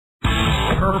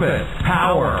purpose,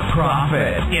 power,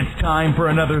 profit. It's time for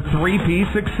another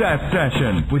three-piece success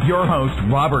session with your host,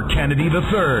 Robert Kennedy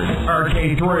III.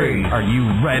 RK3, are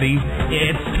you ready?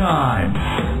 It's time.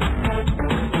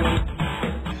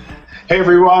 Hey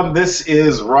everyone, this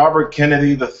is Robert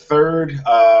Kennedy III,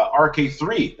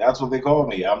 RK3. That's what they call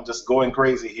me. I'm just going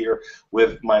crazy here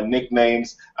with my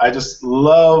nicknames. I just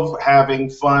love having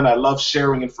fun. I love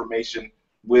sharing information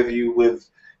with you, with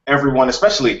everyone,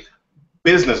 especially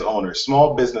business owners,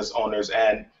 small business owners.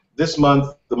 And this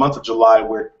month, the month of July,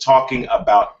 we're talking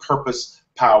about purpose,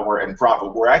 power, and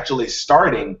profit. We're actually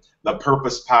starting the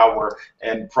Purpose, Power,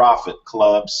 and Profit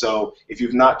Club. So if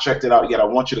you've not checked it out yet, I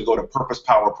want you to go to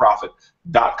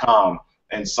purposepowerprofit.com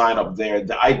and sign up there.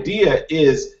 The idea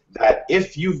is that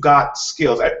if you've got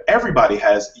skills, everybody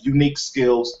has unique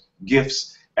skills,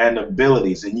 gifts, and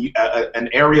abilities, and an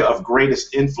area of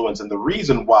greatest influence. And the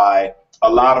reason why a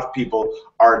lot of people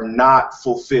are not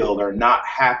fulfilled, are not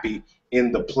happy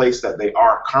in the place that they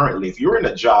are currently. If you're in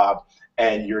a job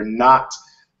and you're not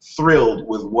thrilled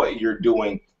with what you're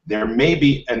doing, there may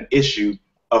be an issue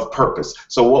of purpose.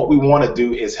 So what we want to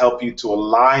do is help you to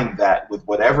align that with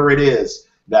whatever it is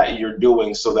that you're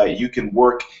doing so that you can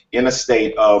work in a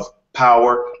state of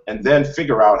power and then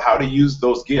figure out how to use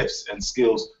those gifts and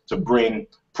skills to bring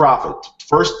profit.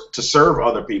 First, to serve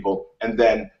other people, and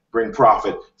then bring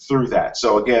profit through that.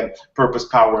 So again, purpose,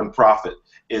 power, and profit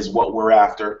is what we're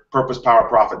after.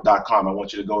 purposepowerprofit.com. I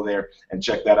want you to go there and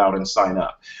check that out and sign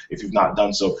up if you've not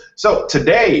done so. So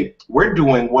today we're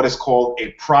doing what is called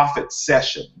a profit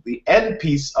session. The end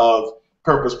piece of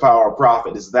Purpose, Power,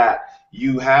 Profit is that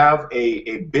you have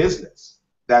a business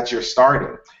that you're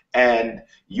starting, and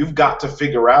you've got to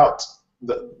figure out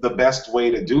the best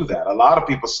way to do that. A lot of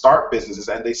people start businesses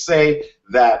and they say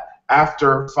that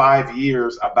after 5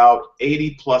 years, about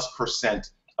 80+%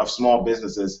 of small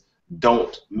businesses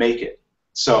don't make it.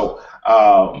 So,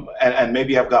 and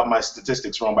maybe I've got my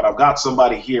statistics wrong, but I've got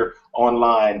somebody here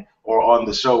online or on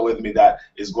the show with me that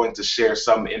is going to share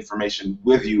some information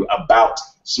with you about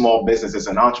small businesses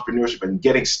and entrepreneurship and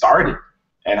getting started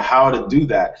and how to do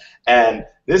that. And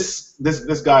this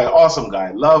guy, awesome guy,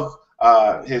 love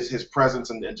his presence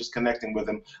and just connecting with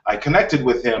him. I connected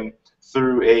with him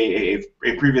through a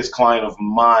previous client of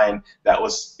mine that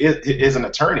is an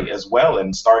attorney as well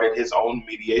and started his own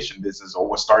mediation business, or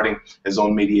was starting his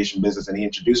own mediation business, and he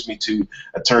introduced me to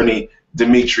attorney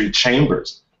Demetri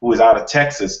Chambers, who is out of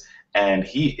Texas, and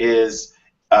he is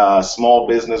a small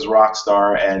business rock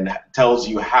star and tells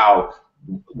you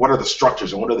what are the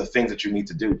structures and what are the things that you need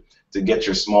to do to get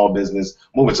your small business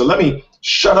moving. So let me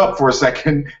shut up for a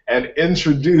second and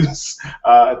introduce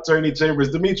attorney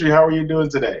Chambers. Demetri, how are you doing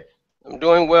today? I'm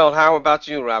doing well. How about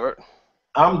you, Robert?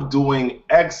 I'm doing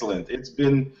excellent. It's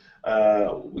been,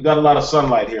 we got a lot of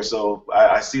sunlight here, so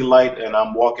I see light and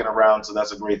I'm walking around, so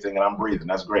that's a great thing, and I'm breathing.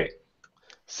 That's great.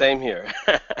 Same here.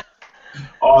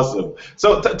 Awesome.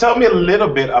 So tell me a little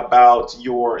bit about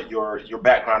your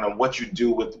background and what you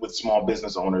do with small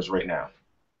business owners right now.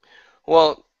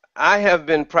 Well, I have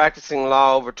been practicing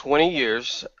law over 20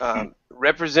 years,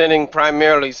 representing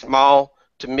primarily small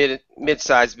to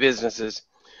mid-sized businesses.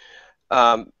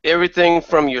 Everything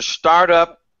from your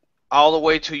startup all the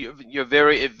way to your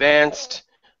very advanced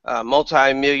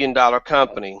multi-million-dollar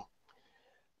company.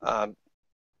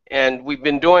 And we've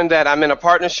been doing that. I'm in a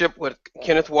partnership with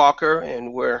Kenneth Walker,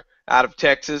 and we're out of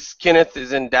Texas. Kenneth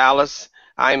is in Dallas.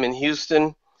 I'm in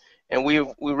Houston. And we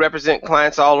represent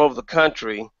clients all over the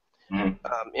country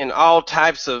in all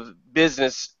types of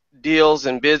business deals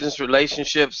and business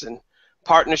relationships and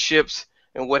partnerships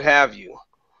and what have you.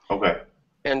 Okay.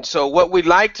 And so what we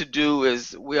like to do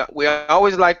is we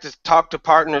always like to talk to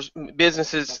partners,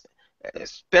 businesses,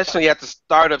 especially at the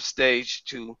startup stage,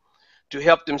 to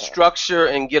help them structure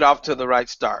and get off to the right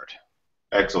start.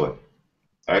 Excellent.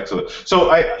 Excellent.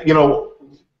 So I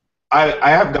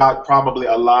have got probably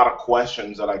a lot of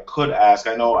questions that I could ask.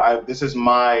 I know this is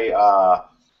my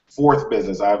fourth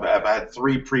business. I've had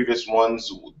 3 previous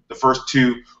ones. The first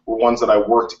 2 were ones that I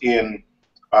worked in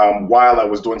while I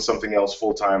was doing something else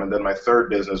full-time, and then my third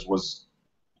business was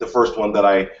the first one that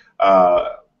I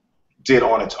did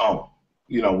on its own,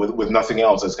 with nothing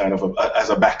else as kind of as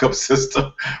a backup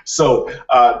system. So,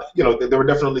 there were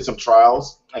definitely some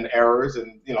trials and errors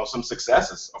and, some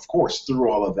successes, of course, through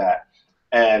all of that.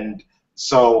 And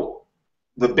so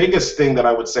the biggest thing that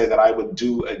I would say that I would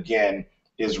do again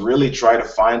is really try to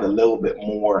find a little bit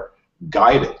more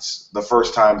guidance the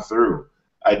first time through.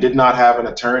 I did not have an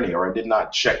attorney, or I did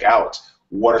not check out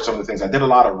what are some of the things. I did a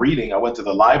lot of reading. I went to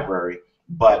the library,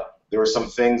 but there were some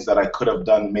things that I could have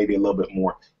done maybe a little bit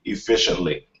more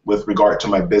efficiently. with regard to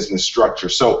my business structure.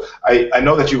 So I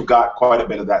know that you've got quite a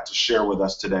bit of that to share with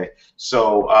us today.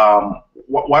 So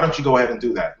why don't you go ahead and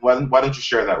do that? Why don't you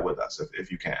share that with us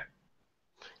if you can?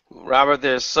 Robert,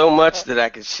 there's so much that I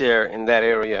could share in that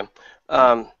area.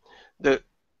 The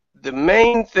the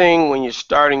main thing when you're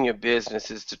starting your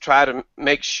business is to try to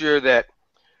make sure that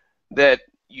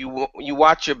you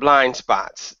watch your blind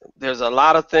spots. There's a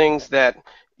lot of things that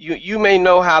you may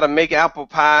know how to make apple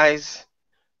pies,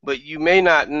 but you may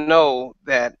not know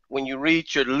that when you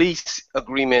read your lease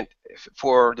agreement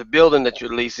for the building that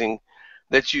you're leasing,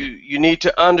 that you need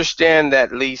to understand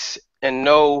that lease and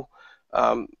know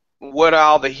what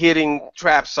all the hidden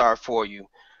traps are for you.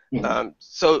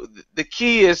 So the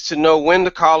key is to know when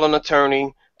to call an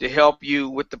attorney to help you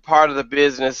with the part of the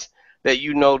business that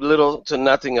you know little to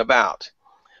nothing about.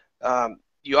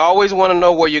 You always want to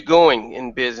know where you're going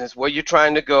in business, where you're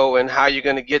trying to go and how you're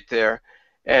going to get there,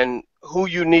 and who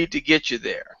you need to get you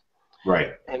there.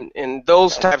 Right. And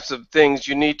those types of things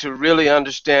you need to really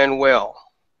understand well.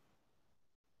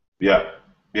 Yeah.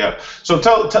 Yeah. So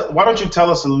why don't you tell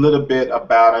us a little bit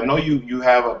about, I know you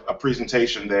have a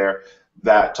presentation there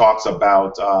that talks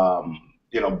about,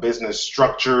 business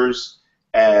structures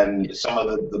and some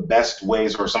of the best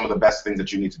ways or some of the best things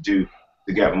that you need to do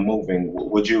to get moving.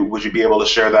 Would you be able to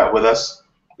share that with us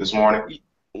this morning?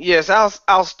 Yes,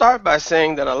 I'll start by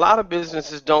saying that a lot of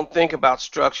businesses don't think about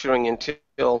structuring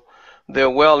until they're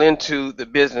well into the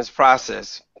business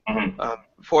process.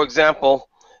 For example,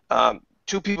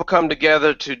 two people come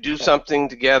together to do something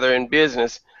together in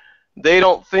business. They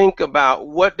don't think about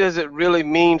what does it really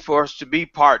mean for us to be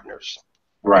partners.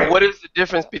 Right. What is the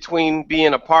difference between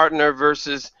being a partner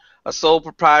versus a sole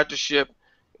proprietorship?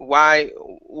 Why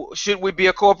should we be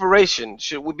a corporation?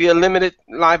 Should we be a limited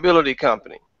liability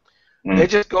company? They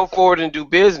just go forward and do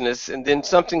business, and then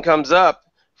something comes up.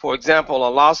 For example, a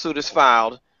lawsuit is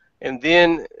filed, and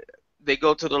then they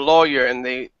go to the lawyer and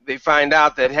they find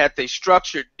out that had they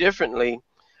structured differently,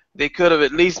 they could have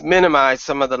at least minimized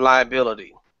some of the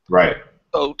liability. Right.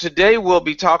 So today we'll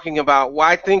be talking about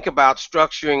why think about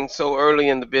structuring so early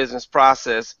in the business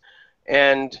process,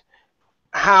 and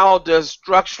how does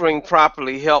structuring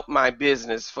properly help my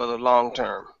business for the long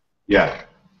term. Yeah.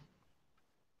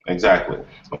 Exactly.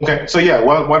 Okay. So yeah,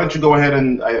 why don't you go ahead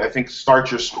and I think start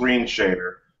your screen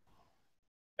shader,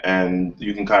 and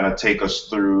you can kind of take us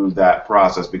through that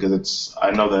process, because I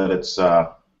know that it's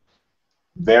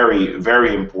very,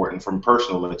 very important from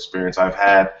personal experience. I've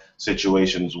had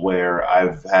situations where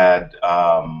I've had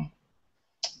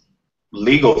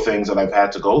legal things that I've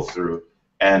had to go through,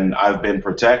 and I've been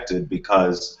protected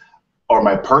because, or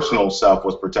my personal self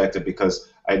was protected because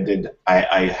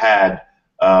I had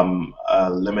a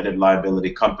limited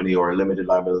liability company or a limited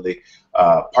liability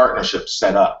partnership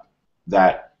set up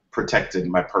that protected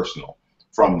my personal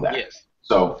from that. Yes.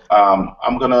 So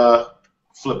I'm going to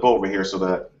flip over here so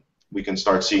that we can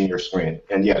start seeing your screen.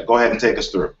 And yeah, go ahead and take us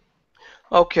through.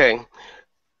 Okay.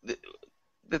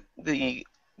 The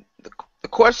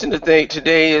question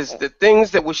today is the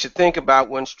things that we should think about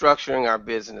when structuring our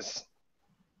business.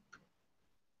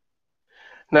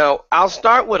 Now, I'll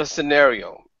start with a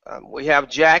scenario. We have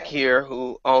Jack here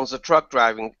who owns a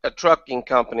trucking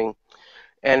company,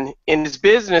 and in his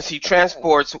business he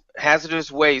transports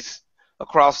hazardous waste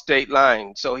across state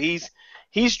lines. So he's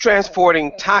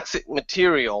transporting toxic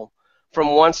material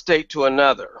from one state to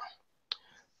another.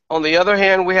 On the other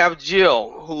hand, we have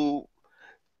Jill, who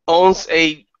owns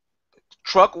a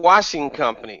truck washing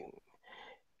company.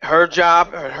 Her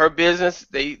job, her business,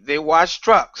 they wash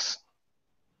trucks.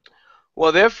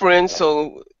 Well, they're friends,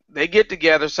 so they get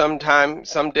together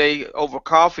someday over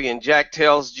coffee, and Jack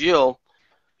tells Jill,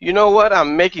 you know what,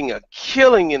 I'm making a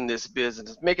killing in this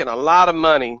business, making a lot of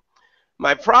money.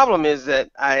 My problem is that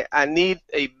I need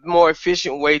a more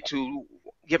efficient way to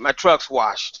get my trucks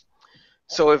washed.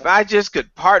 So if I just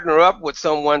could partner up with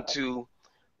someone to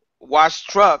wash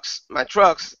my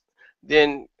trucks,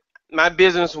 then my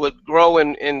business would grow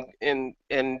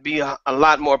and be a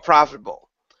lot more profitable.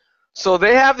 So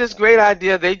they have this great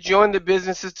idea. They join the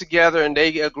businesses together and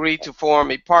they agree to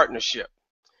form a partnership.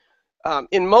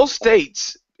 In most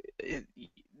states,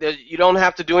 you don't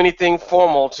have to do anything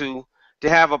formal to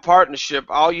have a partnership.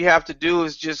 All you have to do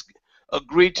is just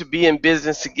agree to be in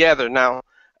business together. Now,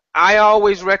 I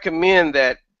always recommend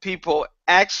that people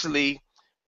actually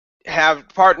have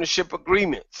partnership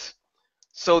agreements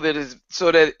so that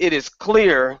it is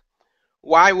clear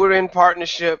why we're in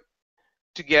partnership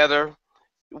together,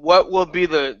 what will be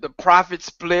the profit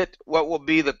split, what will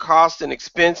be the cost and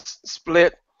expense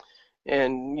split,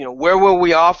 and where will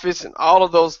we office, and all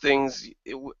of those things.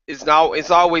 It's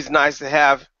always nice to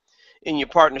have in your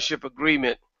partnership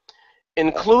agreement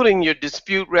including your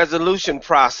dispute resolution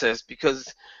process,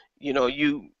 because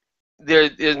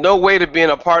there's no way to be in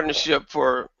a partnership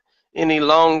for any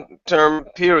long-term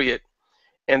period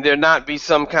and there not be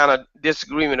some kind of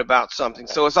disagreement about something.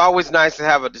 So it's always nice to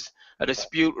have a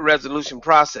dispute resolution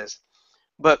process.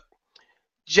 But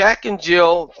Jack and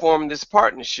Jill formed this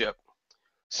partnership.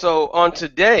 So on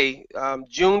today,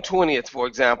 June 20th, for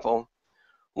example,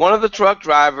 one of the truck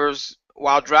drivers,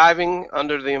 while driving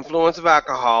under the influence of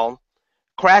alcohol,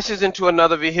 crashes into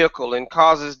another vehicle and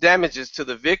causes damages to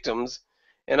the victims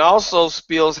and also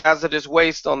spills hazardous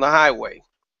waste on the highway.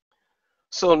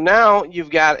 So now you've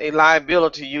got a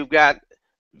liability. You've got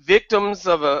victims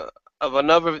of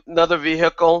another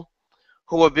vehicle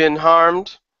who have been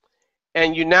harmed,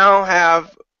 and you now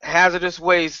have hazardous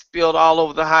waste spilled all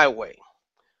over the highway.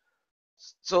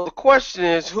 So the question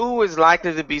is, who is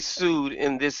likely to be sued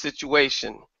in this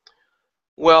situation?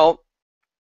 Well,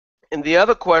 and the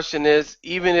other question is,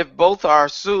 even if both are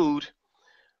sued,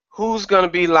 who's going to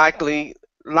be likely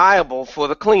liable for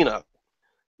the cleanup?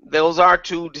 Those are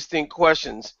two distinct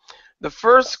questions. The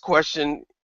first question,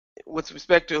 with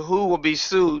respect to who will be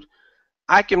sued,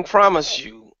 I can promise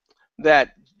you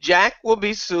that Jack will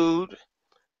be sued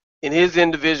in his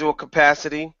individual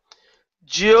capacity.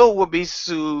 Jill will be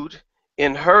sued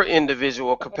in her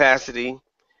individual capacity,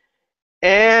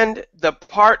 and the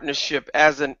partnership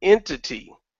as an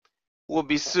entity will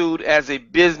be sued as a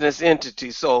business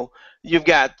entity. So you've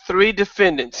got three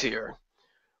defendants here.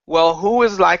 Well, who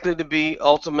is likely to be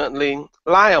ultimately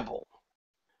liable?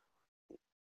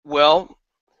 Well,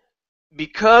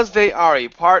 because they are a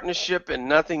partnership and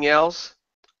nothing else,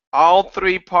 all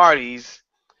three parties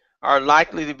are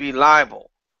likely to be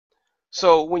liable.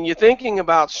 So when you're thinking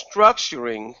about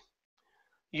structuring,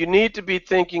 you need to be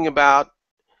thinking about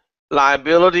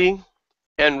liability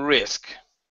and risk.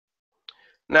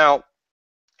 Now,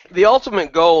 the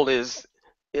ultimate goal is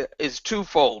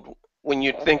twofold when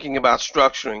you're thinking about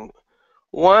structuring.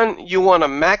 One, you want to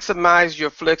maximize your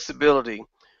flexibility.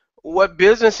 What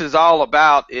business is all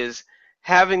about is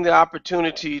having the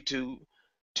opportunity to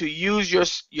use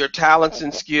your talents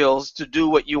and skills to do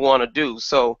what you want to do.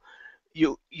 So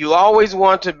you always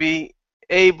want to be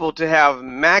able to have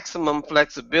maximum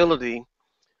flexibility,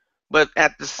 but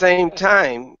at the same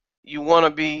time you want to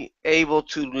be able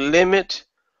to limit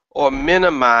or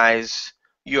minimize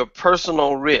your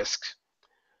personal risk.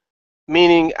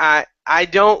 Meaning I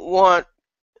don't want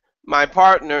my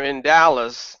partner in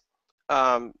Dallas,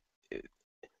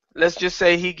 let's just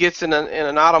say he gets in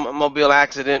an automobile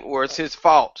accident where it's his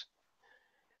fault.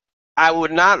 I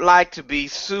would not like to be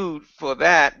sued for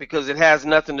that because it has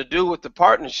nothing to do with the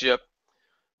partnership.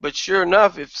 But sure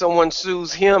enough, if someone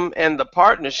sues him and the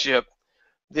partnership,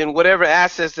 then whatever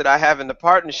assets that I have in the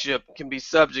partnership can be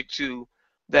subject to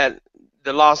the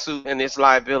lawsuit and its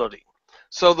liability.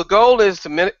 So the goal is to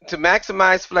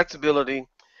maximize flexibility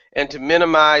and to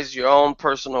minimize your own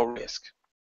personal risk.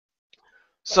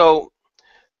 So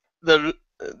the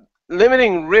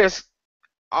limiting risk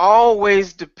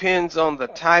always depends on the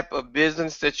type of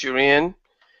business that you're in.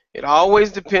 It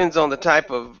always depends on the type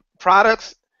of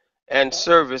products and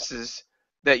services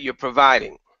that you're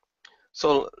providing.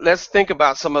 So let's think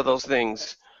about some of those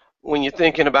things. When you're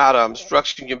thinking about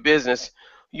structuring your business,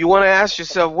 you want to ask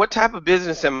yourself, what type of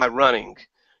business am I running?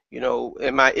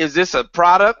 Is this a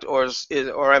product or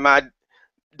am I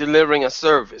delivering a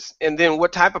service? And then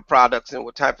what type of products and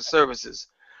what type of services?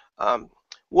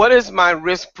 What is my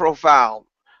risk profile?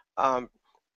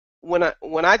 When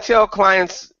I tell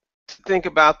clients to think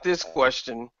about this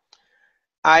question,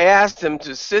 I ask them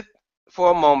to sit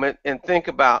for a moment and think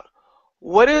about,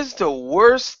 what is the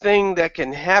worst thing that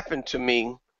can happen to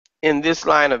me in this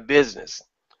line of business?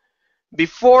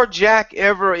 Before Jack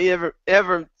ever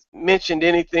mentioned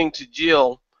anything to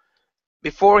Jill,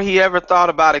 before he ever thought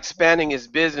about expanding his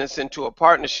business into a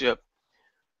partnership,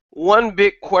 one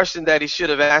big question that he should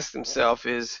have asked himself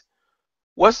is,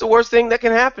 what's the worst thing that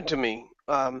can happen to me?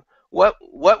 What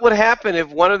would happen if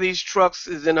one of these trucks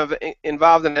is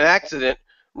involved in an accident,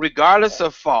 regardless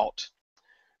of fault,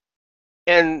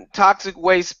 and toxic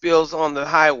waste spills on the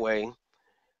highway?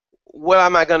 What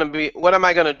am I going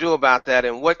to do about that,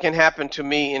 and what can happen to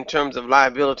me in terms of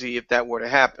liability if that were to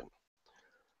happen?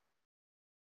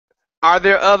 Are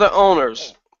there other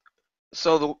owners?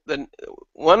 So the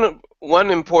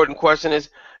one important question is,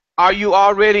 are you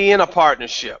already in a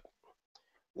partnership?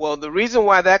 Well, the reason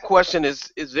why that question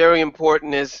is very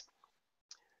important is,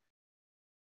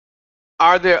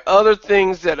 are there other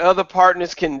things that other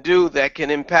partners can do that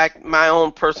can impact my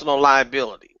own personal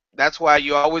liability? That's why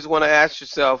you always want to ask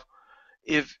yourself,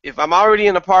 if I'm already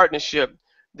in a partnership,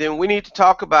 then we need to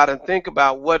talk about and think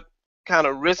about what kind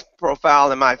of risk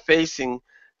profile am I facing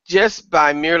just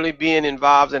by merely being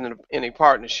involved in a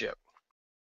partnership?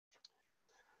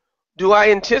 Do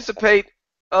I anticipate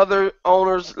other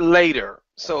owners later?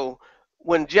 So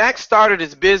when Jack started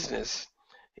his business,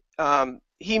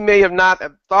 he may have not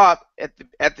have thought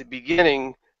at the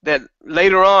beginning that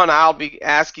later on I'll be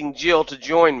asking Jill to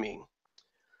join me.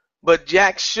 But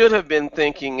Jack should have been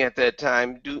thinking at that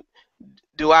time,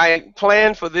 do I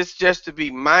plan for this just to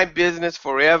be my business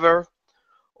forever,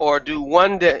 or do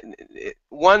one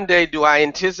day do I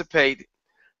anticipate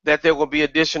that there will be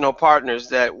additional partners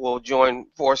that will join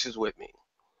forces with me?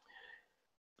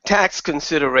 Tax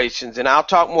considerations, and I'll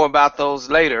talk more about those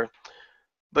later,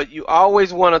 but you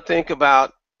always want to think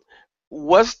about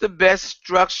what's the best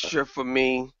structure for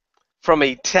me from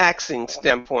a taxing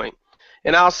standpoint.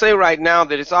 And I'll say right now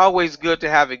that it's always good to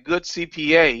have a good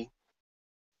CPA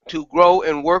to grow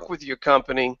and work with your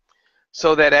company,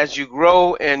 so that as you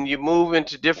grow and you move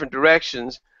into different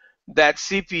directions, that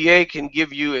CPA can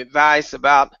give you advice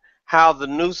about how the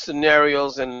new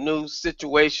scenarios and new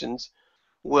situations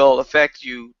will affect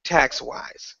you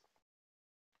tax-wise.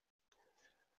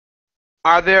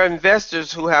 Are there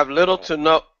investors who have little to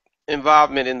no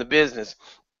involvement in the business?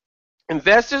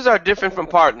 Investors are different from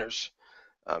partners.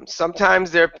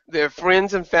 Sometimes they're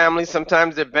friends and family,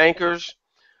 sometimes they're bankers,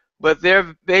 but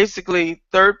they're basically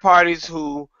third parties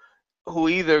who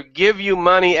either give you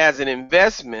money as an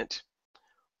investment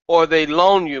or they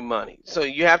loan you money. So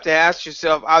you have to ask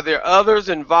yourself, are there others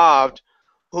involved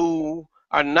who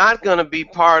are not going to be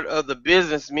part of the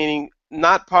business, meaning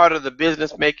not part of the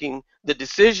business making, the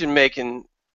decision making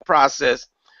process,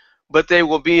 but they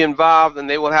will be involved and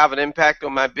they will have an impact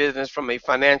on my business from a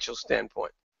financial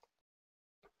standpoint?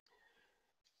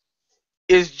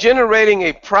 Is generating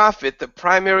a profit the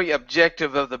primary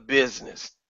objective of the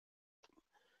business?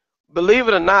 Believe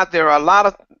it or not, there are a lot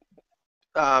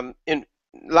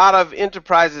of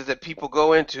enterprises that people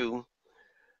go into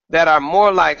that are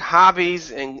more like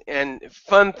hobbies and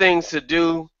fun things to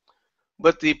do,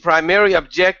 but the primary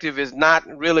objective is not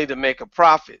really to make a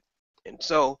profit. And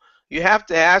so you have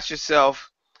to ask yourself,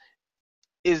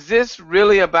 is this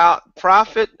really about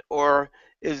profit, or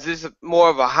is this more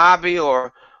of a hobby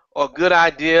or a good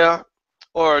idea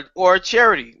or a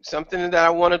charity, something that I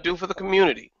want to do for the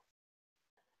community?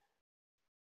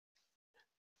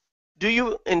 Do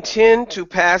you intend to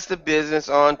pass the business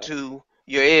on to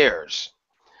your heirs?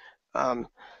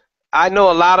 I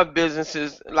know a lot of business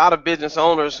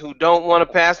owners who don't want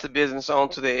to pass the business on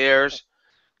to their heirs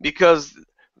because,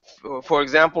 for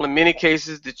example, in many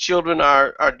cases, the children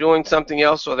are doing something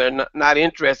else, or they're not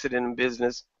interested in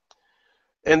business,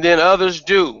 and then others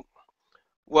do.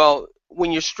 Well,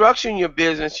 when you're structuring your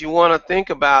business, you want to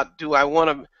think about, do I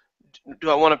want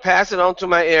to pass it on to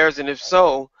my heirs, and if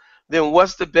so, then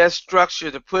what's the best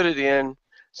structure to put it in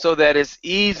so that it's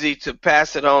easy to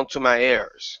pass it on to my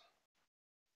heirs?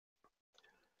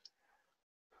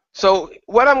 So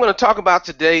what I'm going to talk about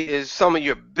today is some of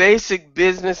your basic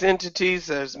business entities.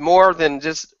 There's more than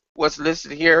just what's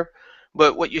listed here,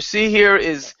 but what you see here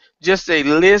is just a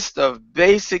list of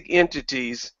basic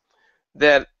entities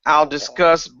that I'll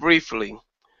discuss briefly,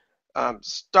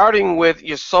 starting with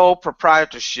your sole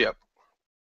proprietorship.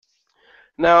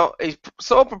 Now, a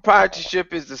sole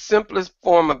proprietorship is the simplest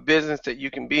form of business that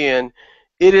you can be in.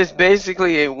 It is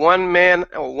basically a one-man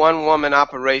or one-woman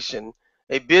operation.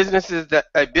 A business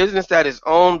that is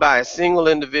owned by a single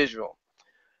individual.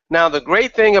 Now, the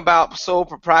great thing about sole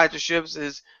proprietorships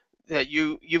is that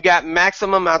you've got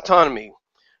maximum autonomy.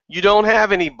 You don't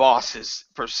have any bosses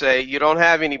per se. You don't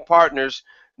have any partners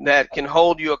that can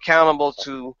hold you accountable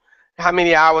to how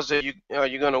many hours are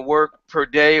you going to work per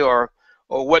day, or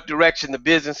what direction the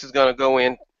business is going to go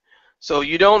in. So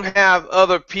you don't have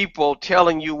other people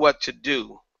telling you what to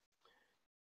do.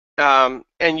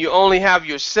 And you only have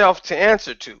yourself to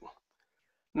answer to.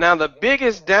 Now, the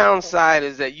biggest downside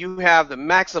is that you have the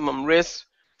maximum risk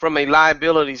from a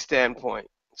liability standpoint.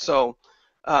 So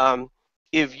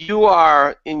if you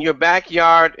are in your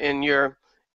backyard and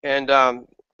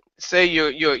say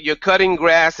you're cutting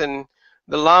grass and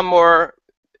the lawnmower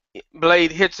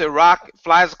blade hits a rock,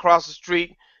 flies across the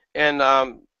street,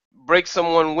 and breaks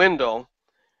someone's window,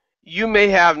 you may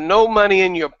have no money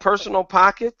in your personal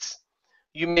pockets.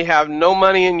 You may have no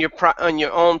money in on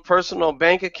your own personal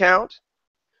bank account,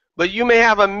 but you may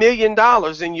have $1 million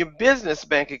in your business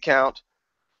bank account.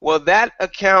 Well, that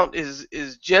account is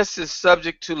just as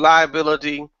subject to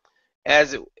liability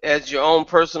as your own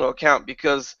personal account,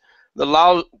 because the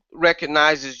law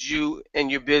recognizes you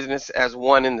and your business as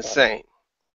one and the same.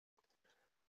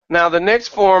 Now, the next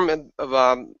form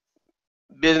of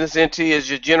business entity is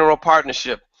your general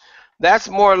partnership. That's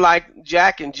more like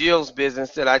Jack and Jill's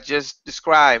business that I just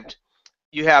described.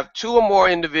 You have two or more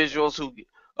individuals who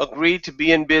agree to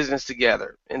be in business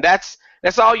together, and that's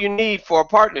all you need for a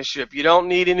partnership. You don't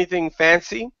need anything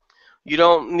fancy. You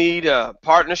don't need a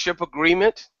partnership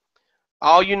agreement.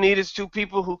 All you need is two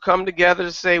people who come together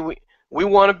to say we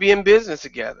want to be in business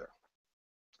together.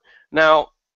 Now,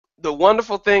 the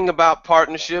wonderful thing about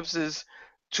partnerships is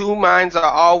two minds are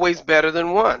always better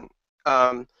than one.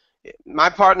 Um, my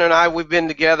partner and I, we've been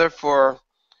together for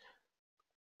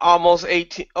almost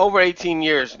over 18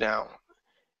 years now,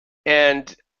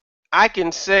 and I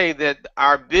can say that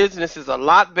our business is a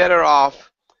lot better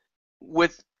off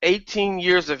with 18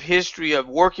 years of history of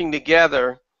working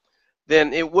together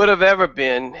than it would have ever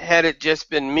been had it just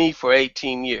been me for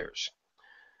 18 years.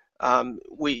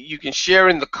 You can share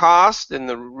in the cost and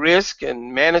the risk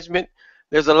and management.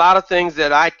 There's a lot of things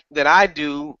that I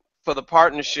do for the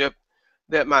partnership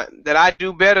that I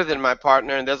do better than my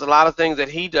partner, and there's a lot of things that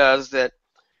he does that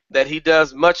he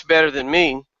does much better than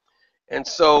me, and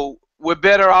so we're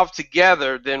better off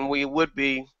together than we would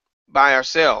be by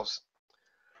ourselves.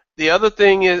 The other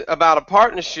thing is about a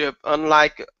partnership,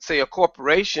 unlike say a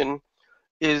corporation,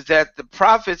 is that the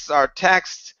profits are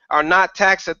not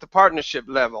taxed at the partnership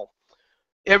level.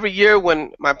 Every year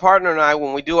when my partner and I,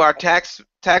 when we do our tax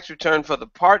return for the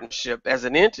partnership as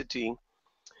an entity,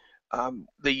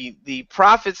 the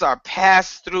profits are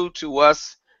passed through to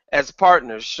us as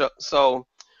partners. So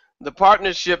the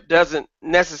partnership doesn't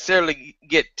necessarily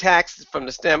get taxed from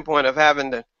the standpoint of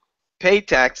having to pay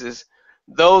taxes.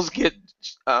 Those get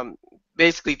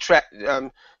basically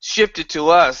shifted to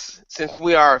us. Since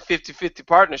we are a 50-50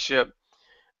 partnership,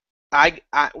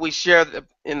 we share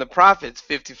in the profits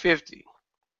 50-50.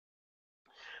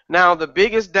 Now, the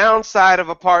biggest downside of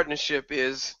a partnership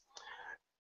is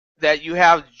that you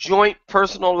have joint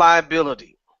personal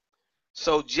liability.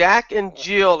 So Jack and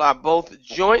Jill are both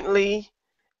jointly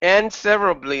and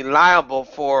severably liable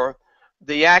for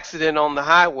the accident on the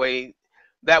highway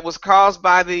that was caused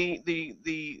by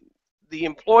the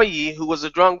employee who was a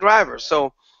drunk driver.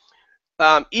 So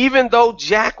even though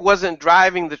Jack wasn't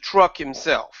driving the truck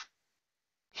himself,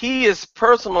 he is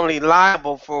personally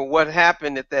liable for what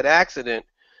happened at that accident,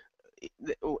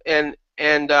 and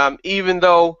even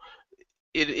though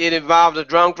it involved a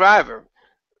drunk driver.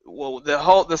 Well,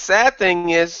 the sad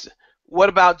thing is, what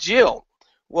about Jill?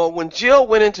 Well, when Jill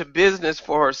went into business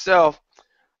for herself,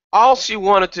 all she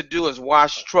wanted to do is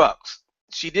wash trucks.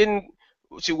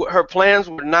 Her plans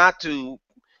were not to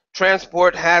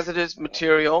transport hazardous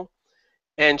material,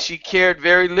 and she cared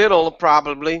very little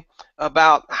probably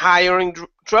about hiring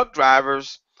truck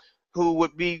drivers who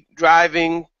would be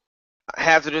driving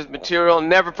hazardous material,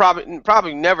 and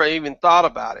probably never even thought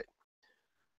about it.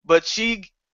 But she,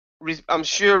 I'm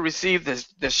sure, received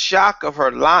the shock of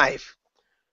her life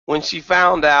when she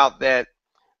found out that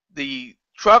the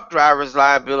truck driver's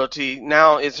liability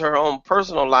now is her own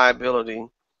personal liability,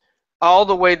 all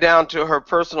the way down to her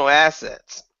personal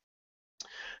assets.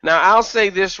 Now, I'll say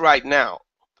this right now.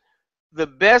 The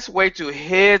best way to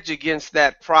hedge against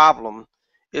that problem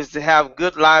is to have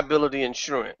good liability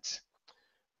insurance.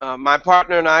 My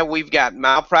partner and I, we've got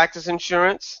malpractice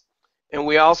insurance, and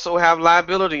we also have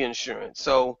liability insurance.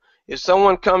 So if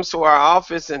someone comes to our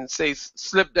office and say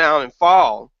slip down and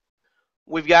fall,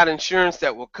 we've got insurance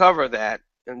that will cover that.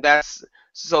 And that's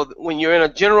so when you're in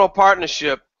a general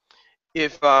partnership,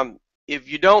 if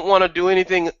you don't want to do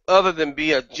anything other than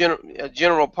be a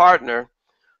general partner,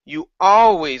 you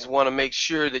always want to make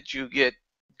sure that you get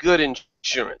good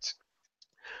insurance.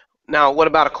 Now, what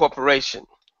about a corporation?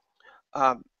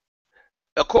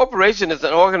 A corporation is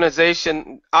an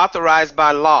organization authorized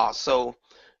by law. So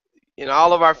in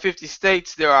all of our 50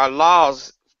 states, there are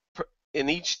laws in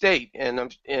each state, and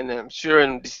I'm sure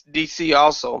in DC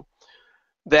also,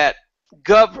 that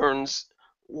governs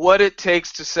what it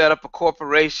takes to set up a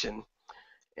corporation.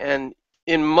 And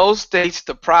in most states,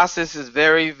 the process is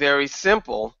very, very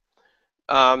simple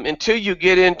until you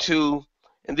get into,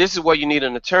 and this is where you need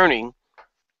an attorney,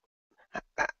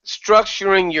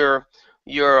 structuring your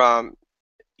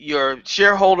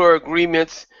shareholder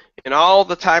agreements and all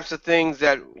the types of things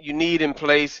that you need in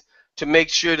place to make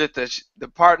sure that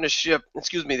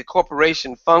the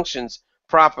corporation functions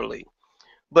properly.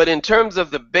 But in terms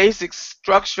of the basic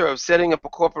structure of setting up a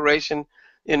corporation,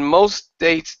 in most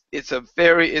states, it's a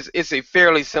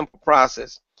fairly simple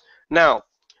process. Now,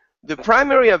 the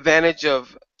primary advantage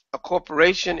of a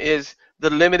corporation is the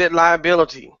limited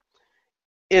liability.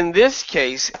 In this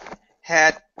case,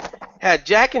 had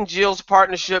Jack and Jill's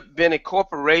partnership been a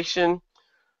corporation,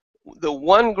 the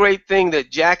one great thing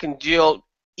that Jack and Jill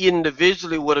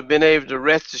individually would have been able to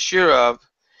rest assured of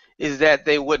is that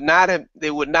they would not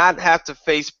have to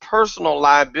face personal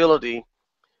liability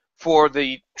for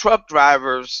the truck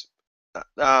driver's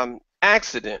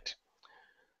accident.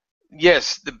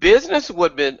 Yes, the business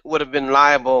would have been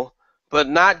liable, but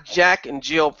not Jack and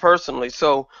Jill personally.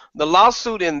 So the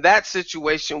lawsuit in that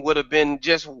situation would have been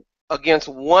just against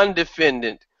one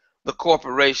defendant, the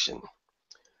corporation.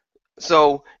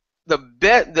 So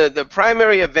the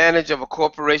primary advantage of a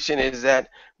corporation is that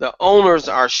the owners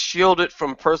are shielded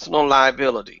from personal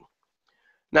liability.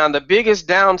 Now the biggest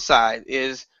downside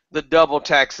is the double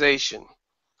taxation.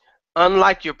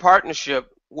 Unlike your partnership,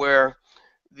 where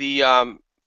the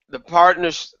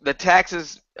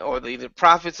taxes or the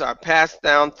profits are passed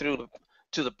down to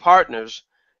the partners,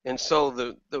 and so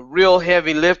the real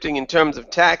heavy lifting in terms of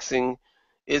taxing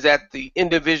is at the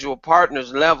individual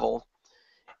partners level.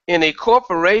 In a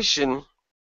corporation,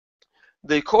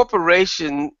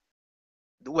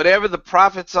 whatever the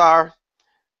profits are,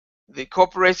 the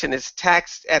corporation is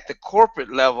taxed at the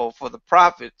corporate level for the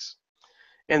profits,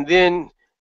 and then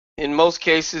in most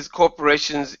cases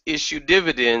corporations issue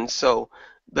dividends, so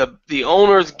the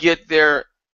owners get their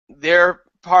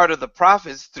part of the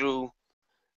profits through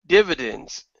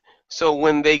dividends. So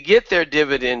when they get their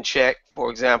dividend check, for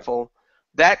example,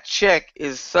 that check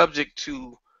is subject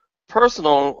to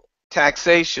personal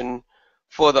taxation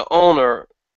for the owner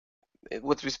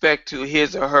with respect to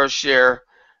his or her share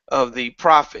of the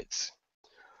profits.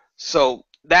 So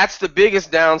that's the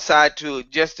biggest downside to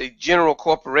just a general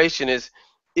corporation, is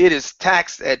it is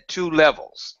taxed at two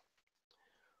levels.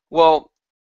 Well,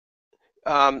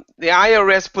 the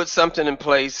IRS put something in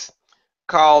place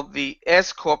called the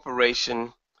S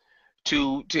corporation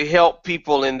to help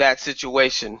people in that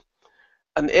situation.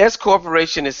 An S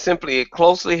corporation is simply a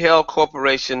closely held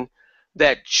corporation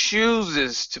that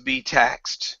chooses to be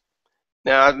taxed.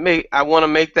 Now, I want to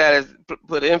make that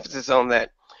put emphasis on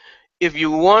that. If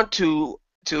you want to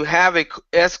have a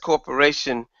S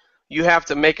corporation, you have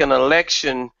to make an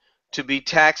election to be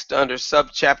taxed under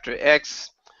subchapter X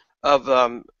of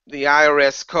the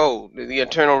IRS code, the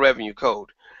Internal Revenue Code.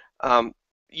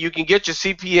 You can get your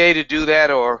CPA to do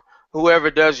that, or whoever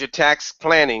does your tax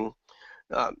planning.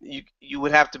 You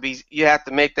have to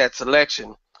make that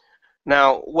selection.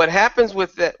 Now, what happens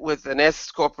with an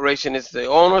S corporation is the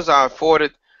owners are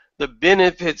afforded the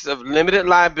benefits of limited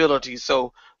liability.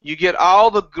 So you get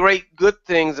all the good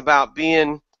things about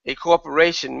being a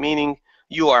corporation, meaning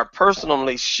you are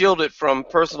personally shielded from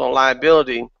personal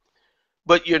liability,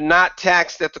 but you're not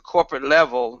taxed at the corporate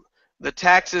level. The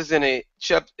taxes in a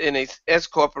S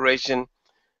corporation,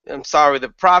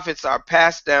 the profits are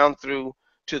passed down through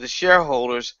to the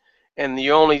shareholders, and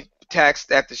you're only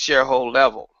taxed at the shareholder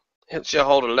level.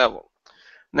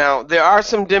 Now, there are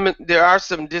some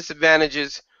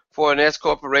disadvantages for an S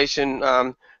corporation.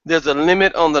 There's a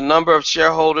limit on the number of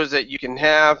shareholders that you can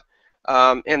have,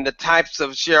 and the types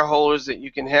of shareholders that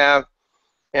you can have,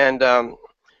 and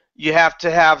you have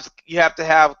to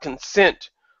have consent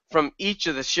from each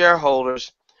of the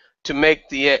shareholders to make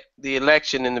the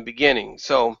election in the beginning.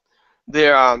 So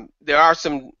there are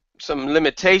some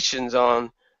limitations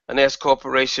on an S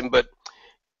corporation, but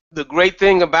the great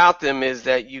thing about them is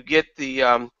that you get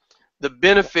the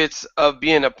benefits of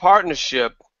being a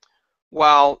partnership,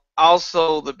 while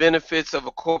also the benefits of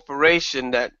a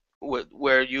corporation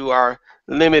where you are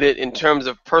limited in terms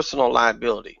of personal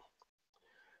liability.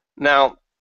 Now,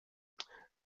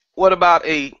 what about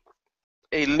a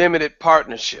limited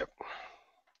partnership?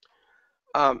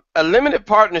 A limited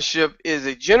partnership is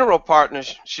a general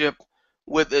partnership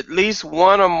with at least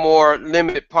one or more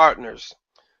limited partners.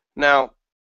 Now,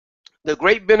 the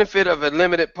great benefit of a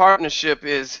limited partnership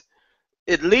is,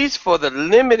 at least for the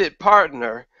limited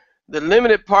partner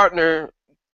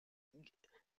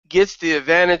gets the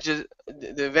advantage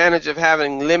of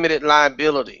having limited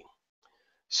liability.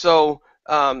 So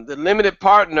the limited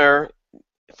partner,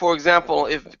 for example,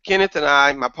 if Kenneth and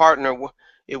I, my partner,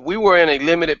 if we were in a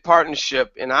limited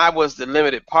partnership and I was the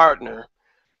limited partner,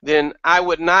 then I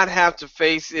would not have to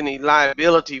face any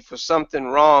liability for something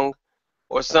wrong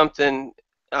or something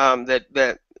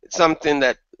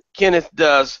that Kenneth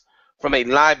does from a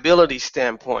liability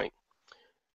standpoint.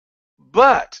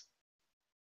 But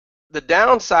the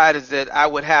downside is that I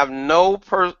would have no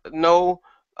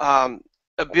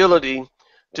ability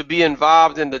to be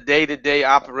involved in the day-to-day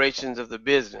operations of the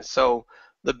business. So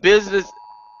the business.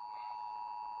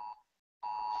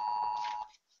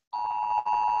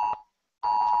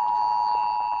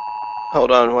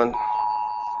 Hold on one.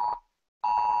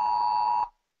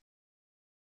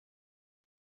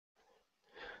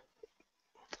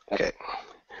 Okay.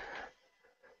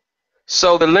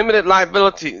 So the limited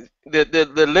liability,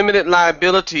 the limited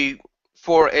liability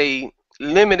for a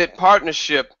limited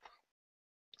partnership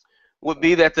would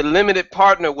be that the limited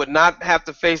partner would not have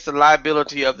to face the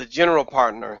liability of the general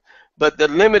partner, but the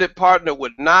limited partner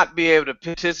would not be able to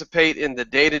participate in the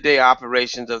day-to-day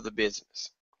operations of the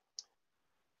business.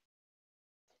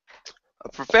 A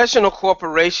professional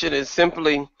corporation is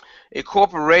simply a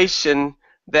corporation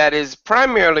that is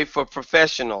primarily for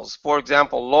professionals. For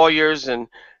example, lawyers and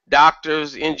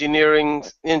doctors,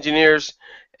 engineers,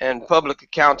 and public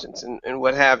accountants, and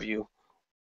what have you.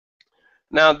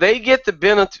 Now, they get the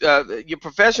benefit. Your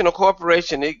professional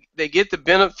corporation, they get the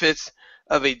benefits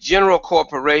of a general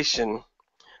corporation,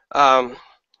 and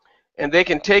they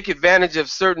can take advantage of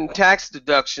certain tax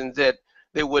deductions that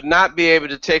they would not be able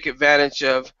to take advantage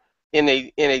of in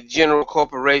a general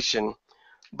corporation.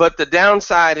 But the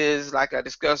downside is, like I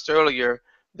discussed earlier,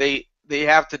 they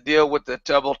have to deal with the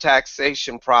double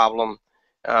taxation problem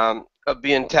of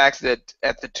being taxed at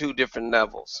the two different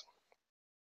levels.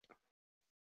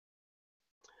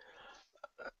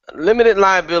 Limited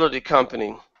liability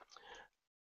company.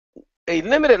 A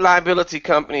limited liability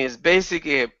company is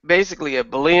basically a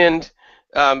blend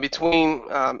between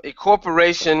a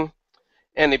corporation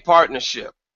and a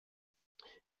partnership.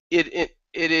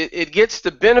 It gets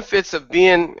the benefits of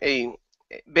being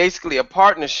basically a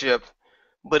partnership,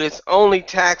 but it's only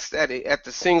taxed at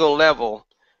the single level,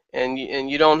 and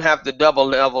you don't have the double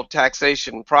level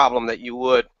taxation problem that you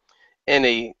would in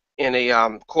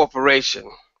a corporation.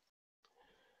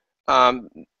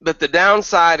 But the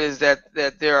downside is that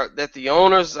the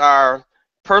owners are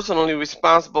personally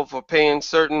responsible for paying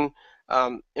certain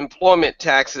employment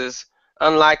taxes,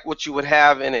 unlike what you would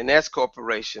have in an S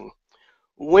corporation.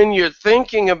 When you're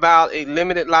thinking about a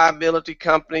limited liability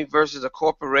company versus a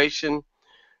corporation,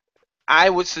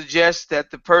 I would suggest that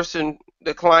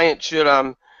the client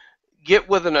should get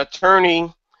with an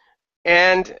attorney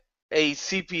and a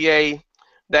CPA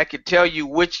that could tell you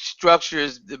which structure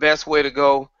is the best way to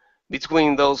go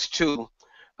between those two.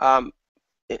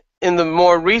 In the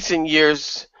more recent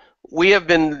years, we have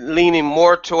been leaning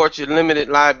more towards a limited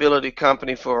liability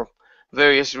company for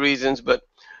various reasons, but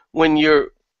when you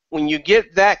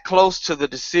get that close to the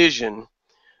decision,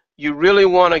 you really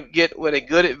want to get with a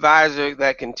good advisor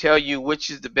that can tell you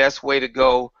which is the best way to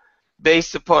go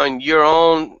based upon your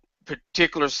own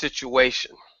particular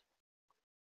situation.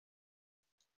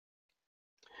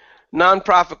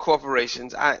 Nonprofit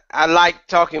corporations. I like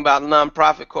talking about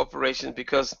nonprofit corporations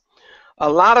because a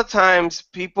lot of times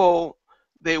people,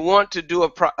 they want to do a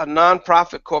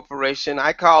nonprofit corporation.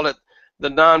 I call it the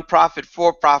nonprofit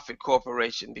for-profit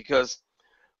corporation because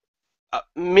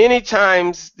many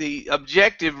times the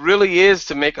objective really is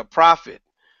to make a profit,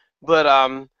 but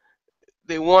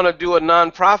they want to do a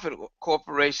nonprofit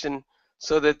corporation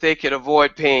so that they can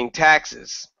avoid paying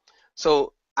taxes.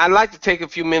 So I'd like to take a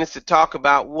few minutes to talk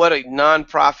about what a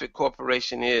nonprofit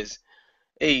corporation is.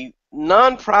 A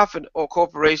nonprofit or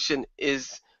corporation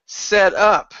is set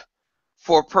up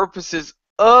for purposes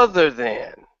other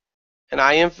than, and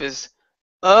I emphasize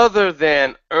other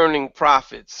than, earning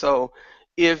profits. So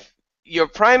if your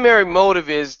primary motive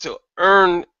is to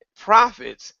earn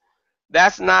profits, the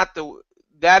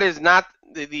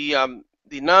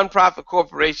nonprofit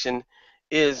corporation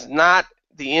is not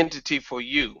the entity for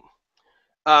you.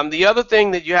 The other thing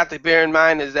that you have to bear in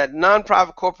mind is that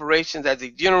nonprofit corporations, as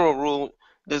a general rule,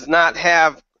 does not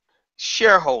have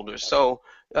shareholders. So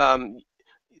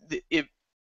if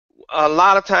a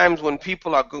lot of times when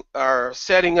people are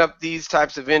setting up these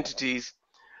types of entities,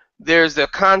 there's a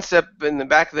concept in the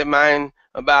back of their mind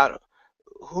about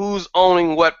who's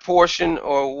owning what portion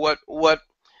or what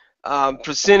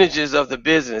percentages of the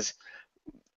business.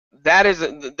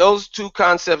 Those two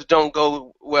concepts don't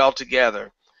go well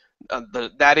together.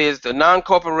 That is the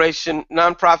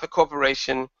nonprofit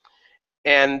corporation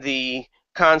and the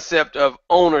concept of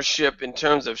ownership in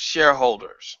terms of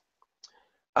shareholders.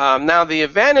 Now, the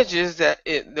advantage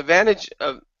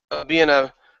of being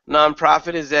a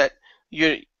nonprofit is that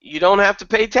you don't have to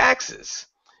pay taxes,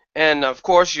 and of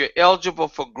course you're eligible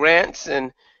for grants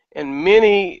and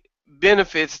many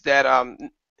benefits that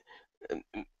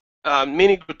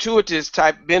many gratuitous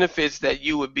type benefits that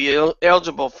you would be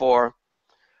eligible for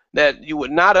that you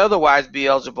would not otherwise be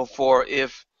eligible for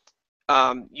if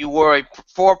you were a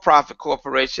for-profit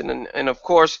corporation. And of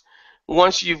course,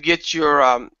 once you get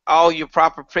your all your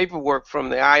proper paperwork from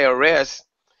the IRS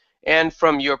and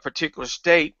from your particular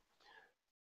state,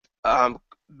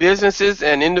 businesses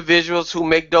and individuals who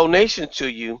make donations to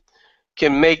you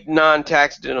can make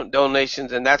non-tax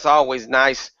donations, and that's always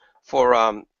nice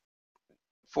for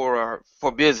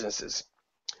businesses.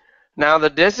 Now,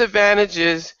 the disadvantage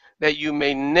is that you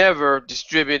may never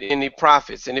distribute any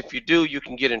profits, and if you do, you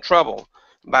can get in trouble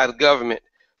by the government.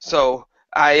 So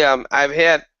I've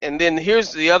had, and then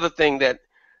here's the other thing that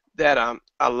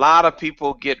a lot of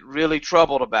people get really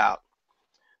troubled about.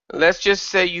 Let's just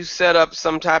say you set up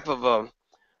some type of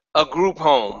a group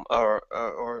home or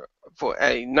for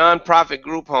a nonprofit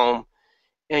group home,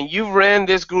 and you ran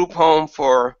this group home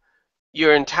for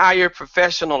your entire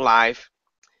professional life,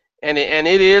 and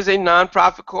it is a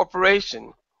nonprofit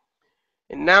corporation.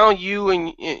 And now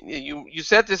you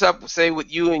set this up, say,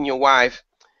 with you and your wife,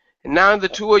 and now the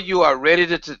two of you are ready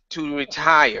to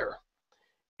retire,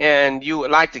 and you would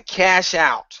like to cash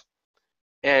out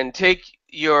and take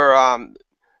your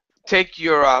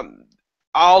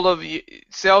all of you,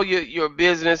 sell your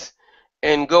business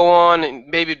and go on and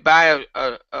maybe buy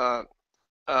an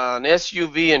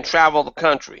SUV and travel the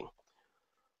country.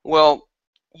 Well,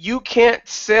 you can't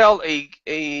sell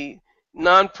a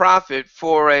nonprofit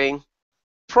for a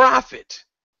profit.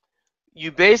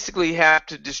 You basically have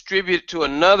to distribute it to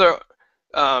another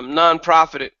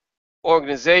nonprofit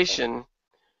organization,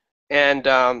 and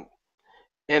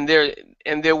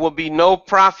there will be no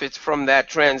profits from that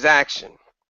transaction.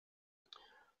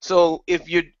 So if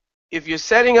you're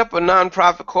setting up a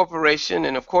nonprofit corporation,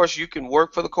 and of course you can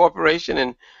work for the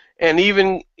corporation and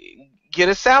even get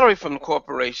a salary from the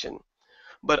corporation,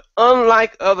 but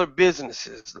unlike other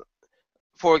businesses,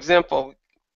 for example,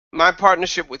 my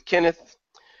partnership with Kenneth,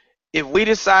 if we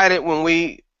decided when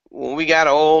we got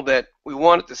old that we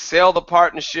wanted to sell the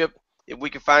partnership, if we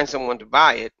could find someone to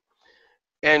buy it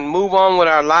and move on with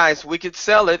our lives, we could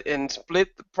sell it and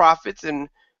split the profits and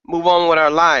move on with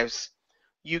our lives.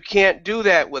 You can't do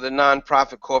that with a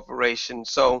nonprofit corporation.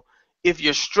 So if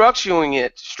you're structuring a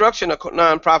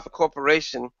nonprofit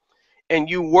corporation and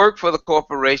you work for the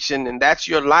corporation and that's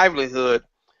your livelihood,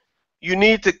 you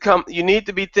need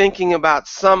to be thinking about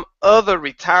some other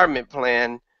retirement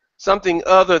plan, something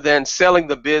other than selling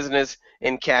the business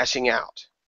and cashing out.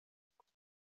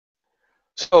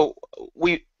 So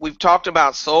we've talked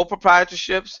about sole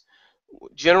proprietorships,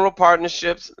 general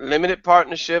partnerships, limited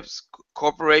partnerships,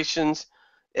 corporations,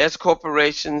 S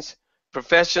corporations,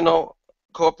 professional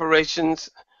corporations,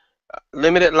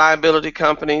 limited liability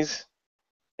companies,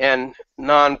 and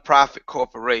nonprofit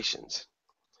corporations.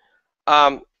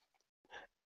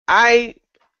 I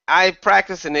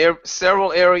practice in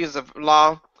several areas of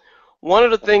law. One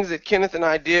of the things that Kenneth and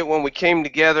I did when we came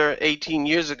together 18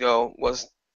 years ago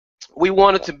was we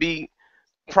wanted to be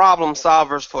problem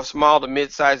solvers for small to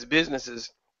mid-sized businesses.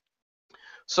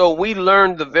 So we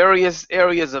learned the various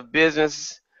areas of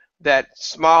business that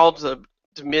small to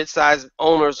mid-sized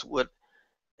owners would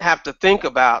have to think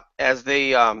about as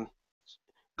they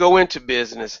go into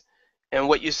business. And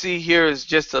what you see here is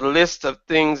just a list of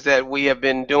things that we have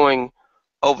been doing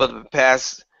over the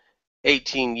past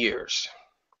 18 years.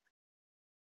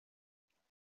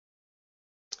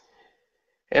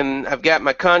 And I've got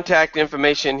my contact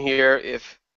information here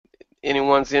if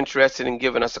anyone's interested in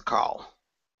giving us a call.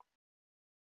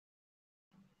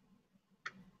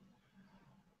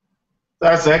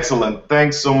 That's excellent.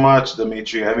 Thanks so much,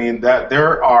 Demetri. I mean, that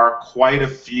there are quite a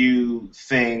few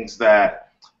things that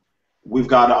we've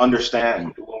got to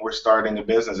understand when we're starting a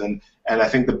business, and I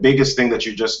think the biggest thing that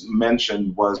you just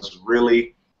mentioned was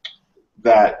really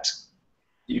that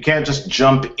you can't just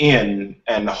jump in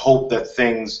and hope that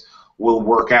things will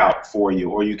work out for you,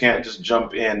 or you can't just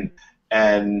jump in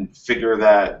and figure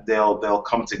that they'll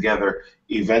come together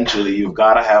eventually. You've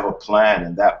got to have a plan,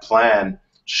 and that plan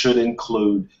should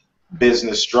include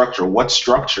business structure. What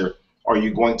structure are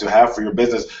you going to have for your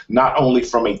business, not only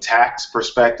from a tax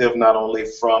perspective, not only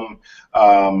from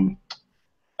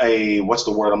what's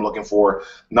the word I'm looking for,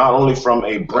 not only from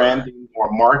a branding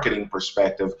or marketing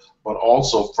perspective, but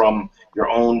also from your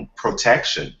own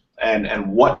protection, and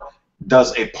what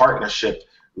does a partnership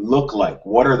look like?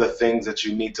 What are the things that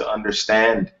you need to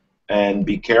understand and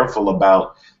be careful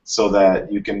about so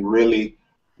that you can really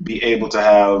be able to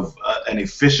have an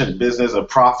efficient business, a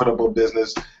profitable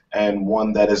business, and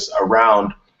one that is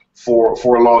around for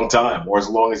a long time, or as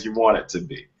long as you want it to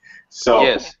be. So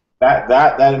yes,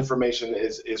 that information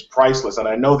is priceless. And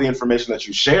I know the information that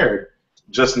you shared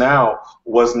just now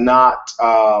was not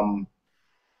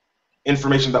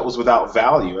information that was without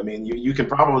value. I mean, you can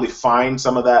probably find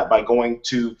some of that by going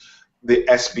to the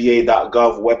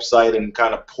SBA.gov website and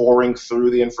kind of pouring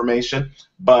through the information,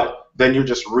 but then you're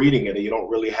just reading it and you don't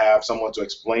really have someone to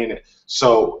explain it.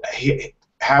 So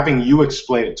having you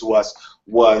explain it to us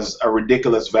was a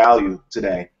ridiculous value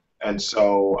today. And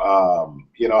so,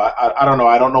 you know, I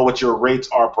don't know what your rates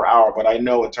are per hour, but I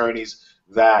know attorneys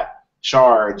that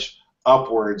charge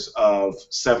upwards of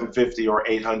 750 or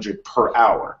 800 per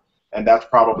hour, and that's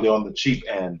probably on the cheap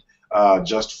end,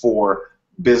 just for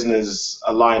business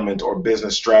alignment or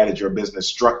business strategy or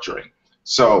business structuring.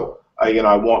 So I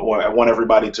want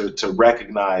everybody to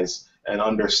recognize and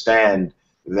understand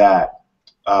that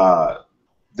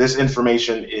this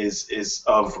information is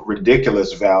of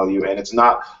ridiculous value, and it's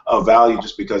not of value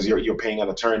just because you're paying an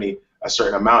attorney a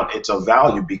certain amount. It's of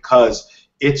value because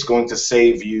it's going to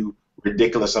save you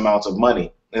ridiculous amounts of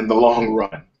money in the long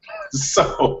run.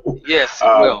 So yes, it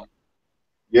will.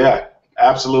 Yeah,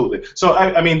 absolutely. So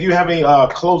I mean, do you have any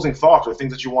closing thoughts or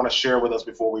things that you want to share with us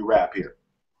before we wrap here?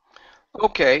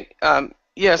 Okay.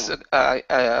 Yes,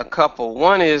 a couple.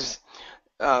 One is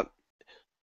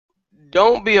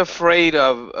don't be afraid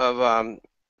of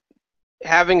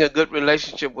having a good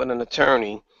relationship with an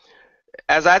attorney.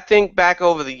 As I think back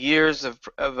over the years of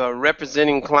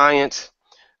representing clients,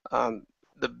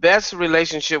 the best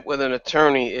relationship with an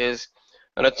attorney is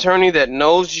an attorney that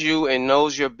knows you and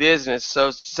knows your business,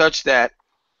 such that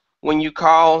when you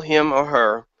call him or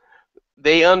her,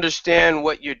 they understand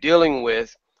what you're dealing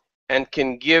with and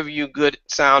can give you good,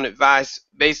 sound advice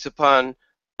based upon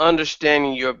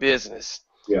understanding your business.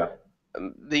 Yeah.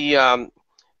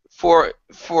 For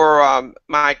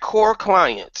my core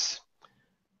clients,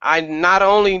 I not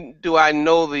only do I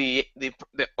know the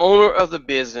owner of the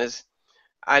business,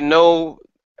 I know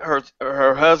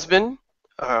her husband,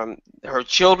 her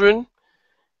children,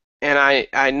 and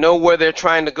I know where they're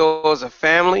trying to go as a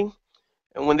family.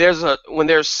 And when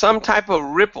there's some type of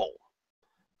ripple,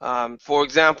 for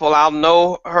example, I'll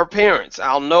know her parents.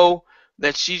 I'll know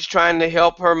that she's trying to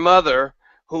help her mother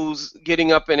who's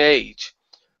getting up in age.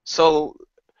 So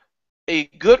a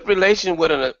good relationship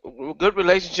with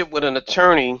an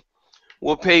attorney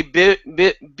will pay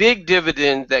big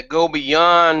dividends that go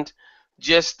beyond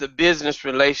just the business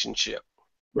relationship.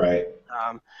 Right.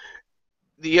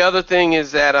 The other thing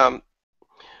is that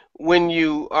when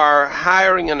you are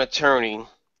hiring an attorney,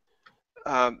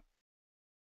 I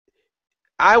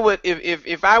would,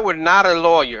 if I were not a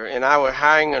lawyer and I were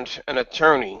hiring an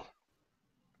attorney,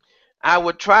 I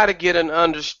would try to get an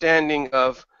understanding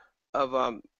of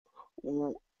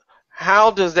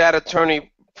how does that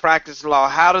attorney practice law?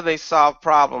 How do they solve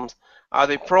problems? Are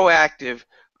they proactive?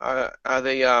 Are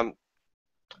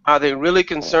they really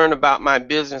concerned about my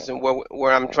business and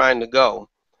where I'm trying to go?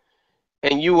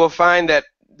 And you will find that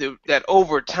that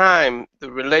over time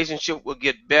the relationship will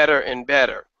get better and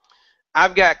better.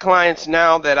 I've got clients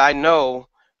now that I know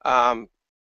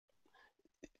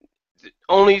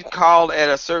only call at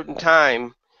a certain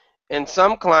time, and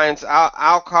some clients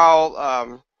I'll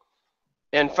call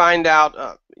and find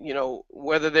out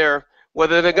whether they're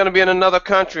going to be in another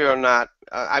country or not.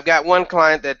 I've got one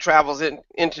client that travels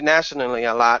internationally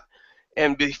a lot,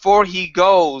 and before he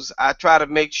goes, I try to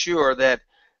make sure that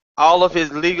all of his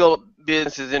legal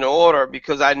business is in order,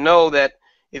 because I know that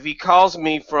if he calls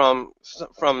me from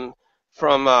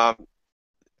a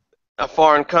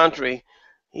foreign country,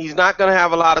 he's not going to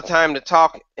have a lot of time to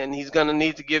talk, and he's going to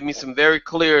need to give me some very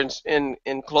clear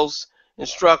and close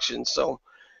instructions. So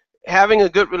having a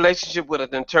good relationship with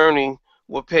an attorney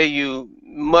will pay you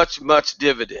much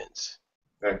dividends.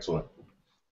 Excellent.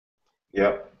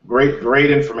 Yep.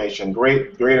 Great information.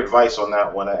 Great advice on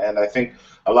that one. And I think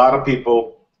a lot of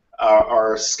people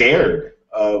are scared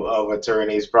of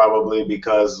attorneys, probably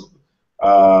because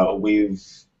we've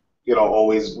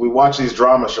we watch these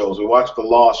drama shows, we watch the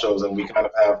law shows, and we kind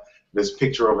of have this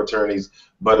picture of attorneys.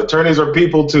 But attorneys are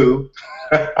people too.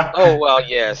 Oh, well,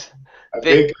 yes.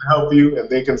 They can help you, and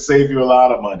they can save you a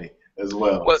lot of money as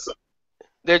well. So.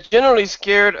 They're generally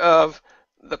scared of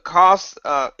the cost.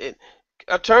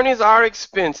 Attorneys are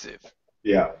expensive.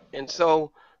 Yeah. And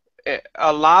so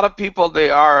a lot of people, they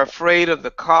are afraid of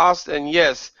the cost. And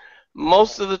yes,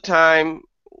 most of the time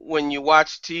when you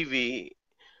watch TV,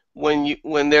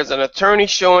 when there's an attorney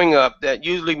showing up, that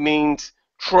usually means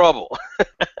trouble.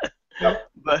 Yep.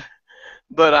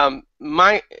 But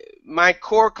my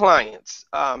core clients,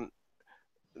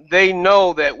 they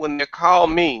know that when they call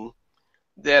me,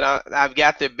 that I've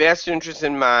got their best interest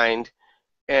in mind,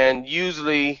 and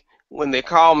usually when they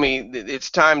call me,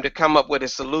 it's time to come up with a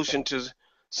solution to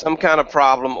some kind of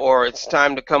problem, or it's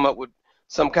time to come up with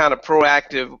some kind of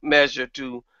proactive measure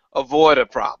to avoid a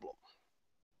problem.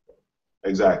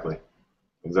 Exactly.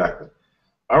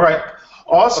 All right.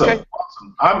 Awesome. Okay.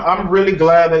 Awesome. I'm really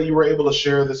glad that you were able to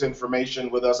share this information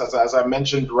with us. As I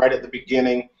mentioned right at the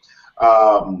beginning,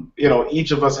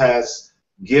 each of us has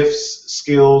gifts,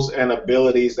 skills, and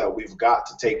abilities that we've got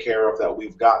to take care of, that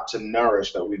we've got to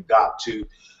nourish, that we've got to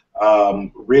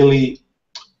really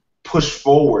push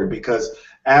forward, because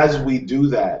as we do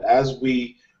that, as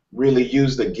we really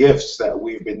use the gifts that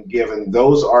we've been given,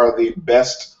 those are the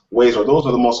best ways, or those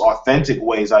are the most authentic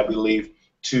ways, I believe,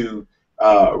 to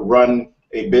run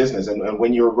a business. And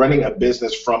when you're running a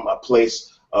business from a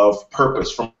place of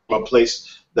purpose, from a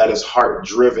place that is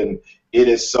heart-driven, it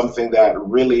is something that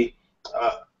really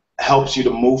helps you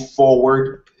to move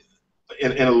forward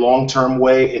in a long-term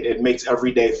way. It makes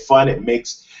every day fun. It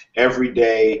makes every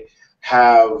day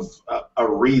have a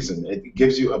reason. It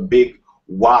gives you a big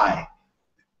why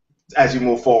as you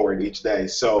move forward each day.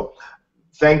 So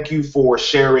thank you for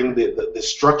sharing the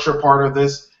structure part of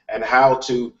this and how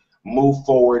to move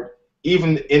forward,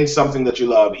 even in something that you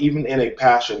love, even in a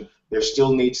passion. There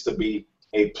still needs to be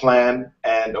a plan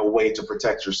and a way to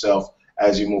protect yourself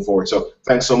as you move forward. So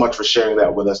thanks so much for sharing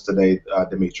that with us today,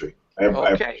 Demetri.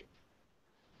 Okay.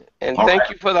 And All thank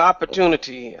right. you for the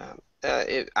opportunity.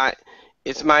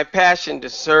 It's my passion to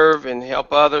serve and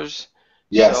help others.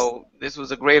 Yes. So this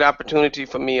was a great opportunity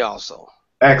for me also.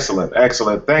 Excellent,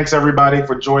 excellent. Thanks everybody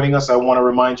for joining us. I want to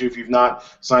remind you, if you've not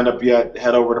signed up yet,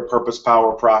 head over to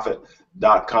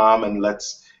purposepowerprofit.com and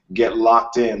let's get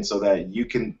locked in so that you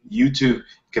too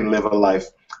can live a life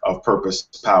of purpose,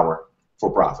 power,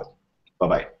 for profit.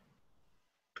 Bye-bye.